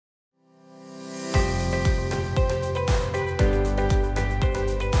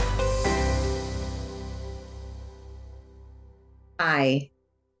Hi,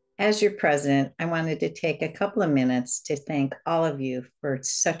 as your president, I wanted to take a couple of minutes to thank all of you for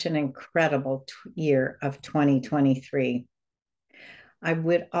such an incredible year of 2023. I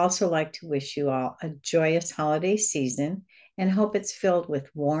would also like to wish you all a joyous holiday season and hope it's filled with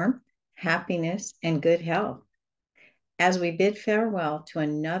warmth, happiness, and good health. As we bid farewell to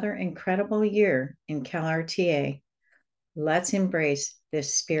another incredible year in CalRTA, let's embrace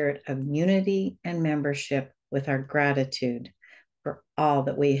this spirit of unity and membership with our gratitude for all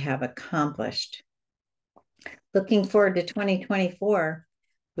that we have accomplished. Looking forward to 2024,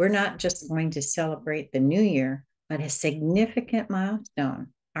 we're not just going to celebrate the new year, but a significant milestone,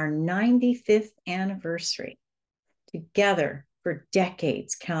 our 95th anniversary. Together for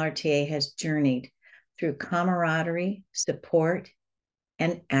decades, CalRTA has journeyed through camaraderie, support,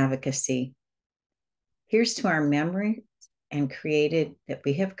 and advocacy. Here's to our memories that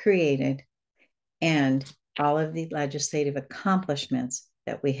we have created and all of the legislative accomplishments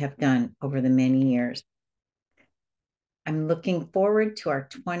that we have done over the many years. I'm looking forward to our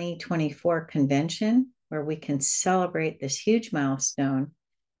 2024 convention where we can celebrate this huge milestone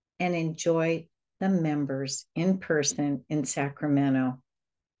and enjoy the members in person in Sacramento.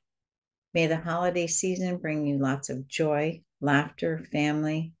 May the holiday season bring you lots of joy, laughter,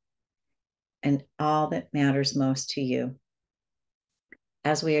 family, and all that matters most to you.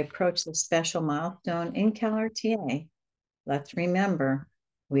 As we approach this special milestone in CalRTA, let's remember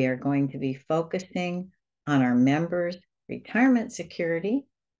we are going to be focusing on our members' retirement security,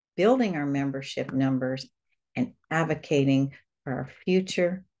 building our membership numbers, and advocating for our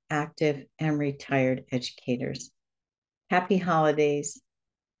future active and retired educators. Happy holidays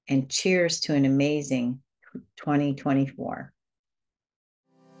and cheers to an amazing 2024.